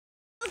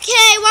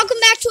Okay, welcome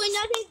back to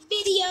another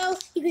video.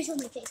 You can show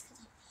my face.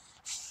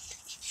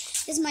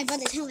 This is my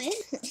brother's helmet.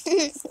 I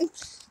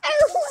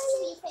don't want to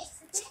see your face,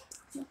 okay?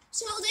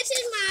 So this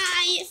is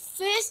my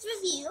first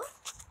review.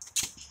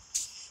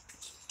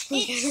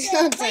 It's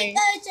a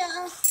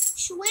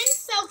Schwinn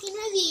Falcon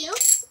review.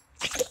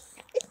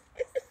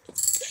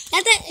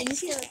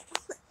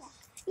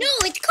 No,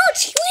 it's called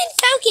Schwinn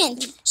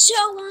Falcon. So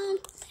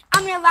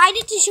I'm gonna ride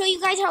it to show you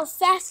guys how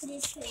fast it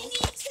is.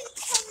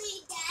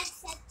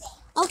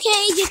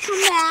 Okay, you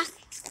come back.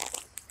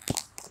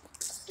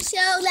 So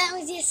that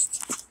was just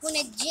one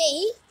of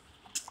Jay's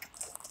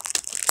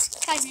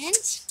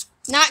cousins.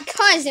 Not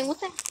cousin. What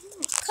the heck?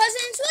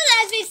 Cousins,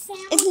 whatever.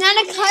 Family. It's not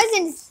a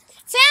cousin.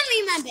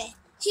 Family member.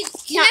 She's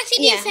connected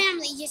to your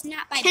family, just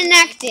not by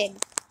Connected.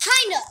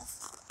 Kind of.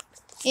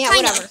 Yeah,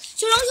 Kind whatever. of.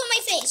 So don't show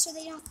my face, so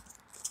they don't.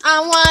 I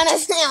wanna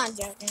say I'm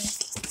joking.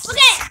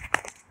 Okay.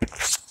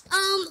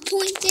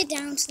 Point it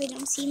down so they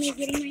don't see me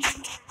getting my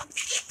hand.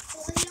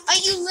 Oh,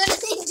 you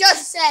literally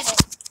just said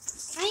it.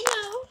 I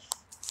know.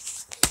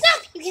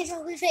 Stop! You can't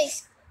show my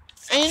face.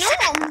 I know.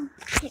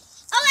 Okay.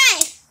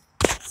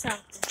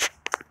 Something.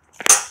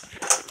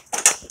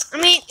 I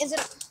mean, is it?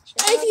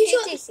 If you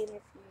show,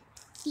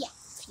 yeah.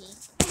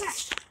 Okay.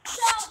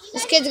 So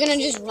This kid's gonna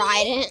just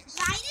ride it.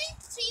 Ride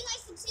it so you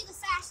guys can see the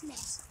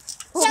fastness.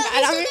 Oh, so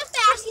God, this is the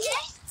fastness.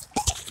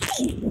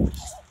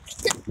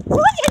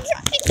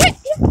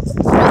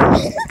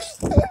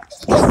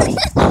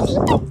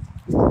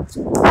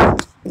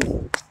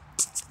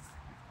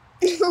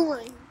 Oh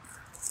my.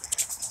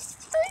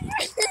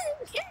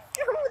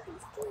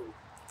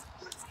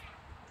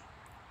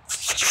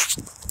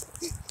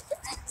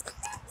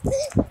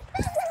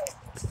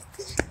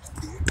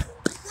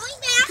 Going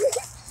back.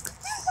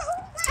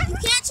 You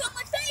can't show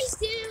my face,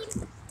 dude.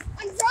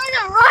 I'm trying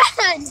to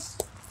run.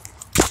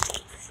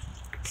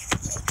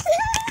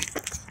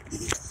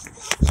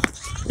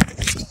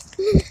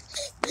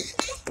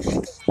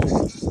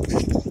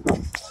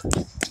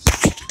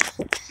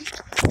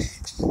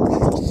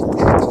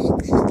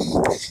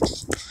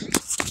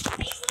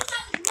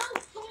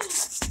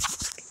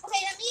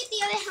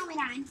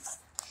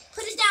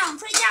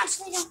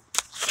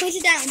 Put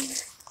it down.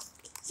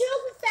 So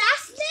for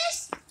fastness,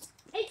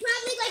 it's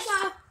probably like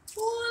a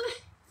 4.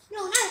 No,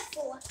 not a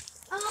 4.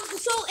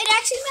 So it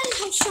actually matters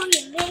how strong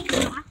your legs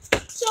are.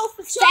 So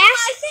for fast,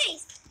 my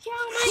face. No,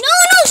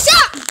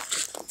 stop!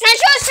 Can I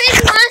show his face?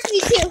 He wants me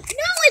to.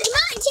 No, it's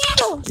my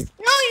channel.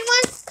 No, he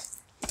wants.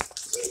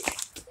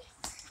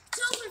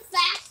 So for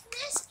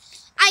fastness,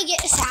 I get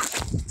a stop.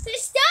 So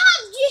stop!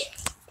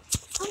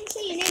 I'm gonna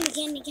say your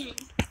name again.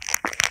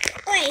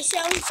 Okay, so.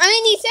 I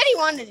mean, he said he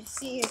wanted to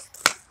see it.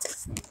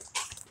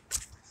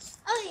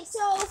 Okay,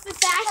 so for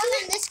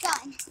fastness, this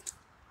gun.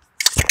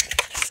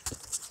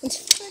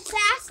 For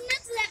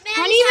fastness, that matters.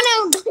 How do you know?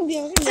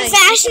 For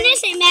fastness,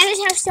 it matters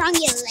how strong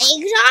your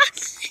legs are.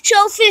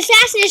 So for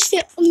fastness,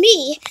 for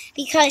me,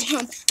 because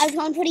I was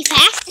going pretty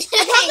fast.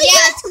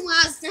 Yeah, 2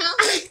 miles an hour.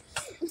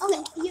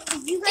 Okay,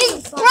 you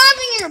guys. It's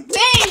robbing your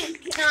bank.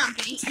 Not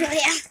bank.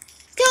 Yeah.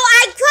 So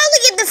I'd probably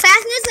get the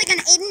fastness like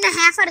an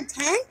 8.5 out of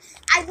 10.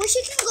 I wish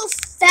it can go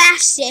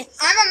faster.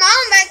 I have a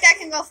mountain bike that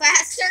can go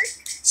faster.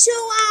 So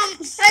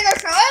Can I go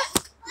show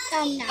it?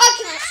 no.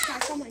 Okay.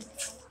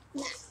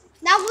 No.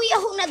 That will be a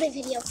whole nother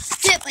video.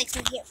 Flip like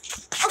from here.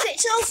 Okay,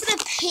 so for the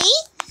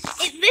paint,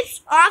 it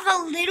lifts off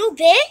a little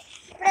bit.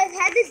 But I've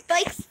had this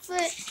bike for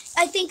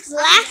I think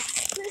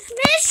last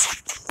Christmas.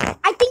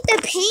 I think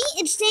the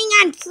paint is staying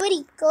on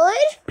pretty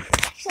good.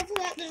 Except for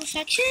that little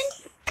section.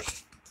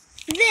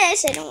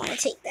 This, I don't want to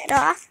take that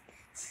off.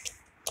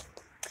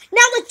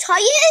 Now the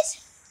tires,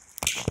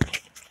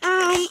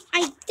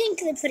 I think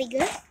they're pretty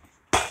good.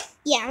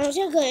 Yeah, those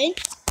are good.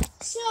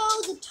 So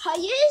the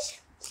tires,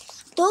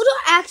 those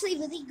are actually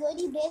really good.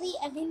 You barely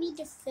ever need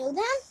to fill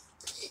them.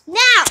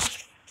 Now,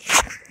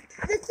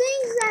 the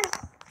things that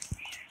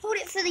hold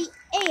it for the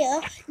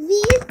air,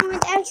 these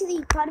aren't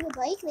actually part of the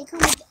bike. They come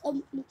with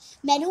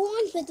metal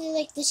ones, but they're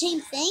like the same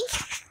thing,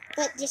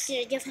 but just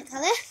a different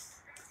color.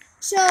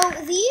 So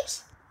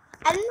these,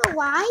 I don't know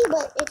why,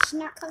 but it's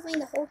not covering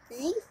the whole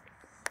thing.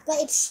 But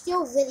it's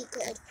still really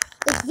good.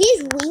 Like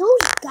these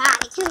wheels, God,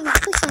 I can't even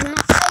push them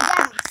upside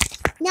down.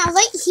 Now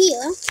right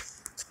here,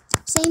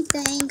 same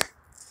thing,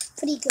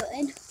 pretty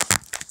good.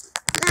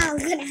 Now I'm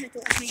gonna have to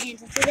wash my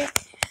hands after this.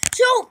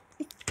 So,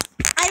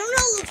 I don't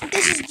know if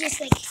this is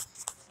just like,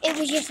 it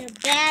was just a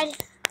bad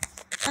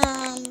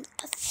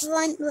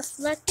front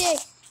reflector.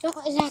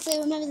 Don't exactly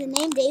remember the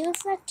name, day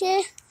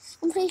reflector,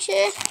 I'm pretty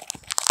sure.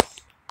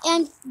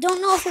 And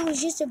don't know if it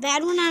was just a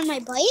bad one on my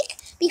bike,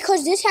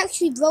 because this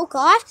actually broke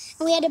off,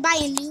 and we had to buy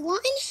a new one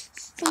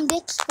from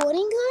Dick's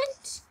Sporting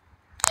Goods.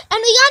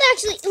 And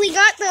we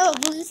got the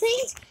blue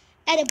things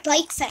at a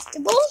bike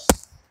festival.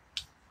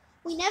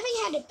 We never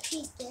had to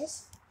paint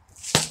this.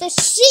 The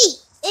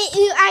seat,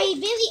 I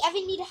barely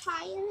ever need to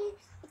hire it.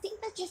 I think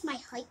that's just my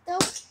height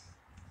though.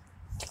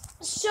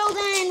 So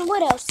then,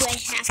 what else do I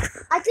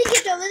have? I think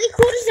it's a really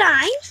cool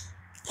design.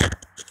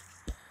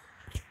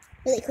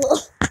 Really cool.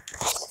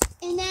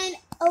 And then,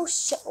 oh,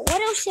 so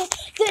what else?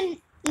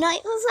 Then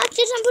night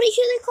reflectors, I'm pretty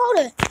sure they're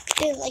called.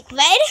 They're like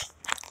red.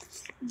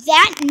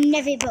 That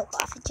never broke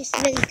off. It's just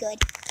really good.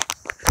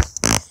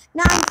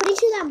 Now, I'm pretty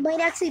sure that might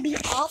actually be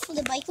all for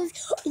the bikers.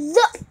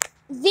 Look!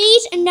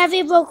 These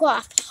never broke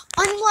off.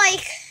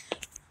 Unlike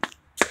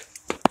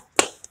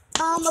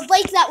a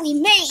bike that we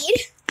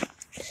made,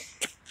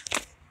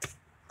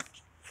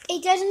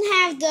 it doesn't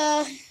have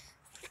the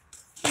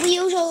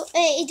wheels, or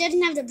it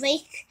doesn't have the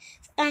brake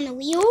on the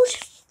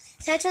wheels.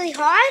 So that's really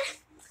hard.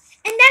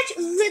 And that's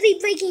really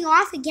breaking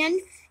off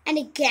again and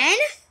again.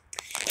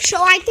 So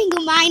I think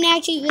mine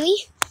actually really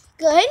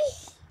good.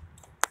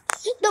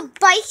 The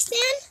bike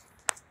stand,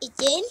 it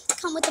did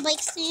come with the bike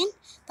stand,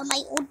 but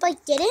my old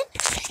bike didn't.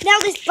 Now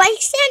this bike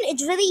stand,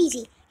 it's really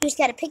easy. You just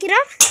gotta pick it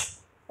up.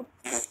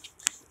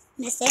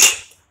 Missed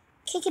it.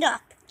 Kick it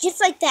up,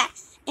 just like that,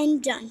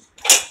 and done.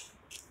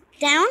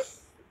 Down,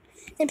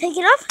 then pick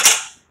it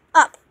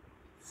up.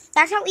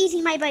 That's how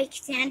easy my bike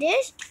stand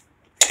is.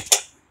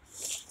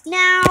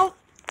 Now,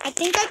 I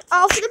think that's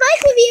all for the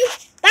bike review.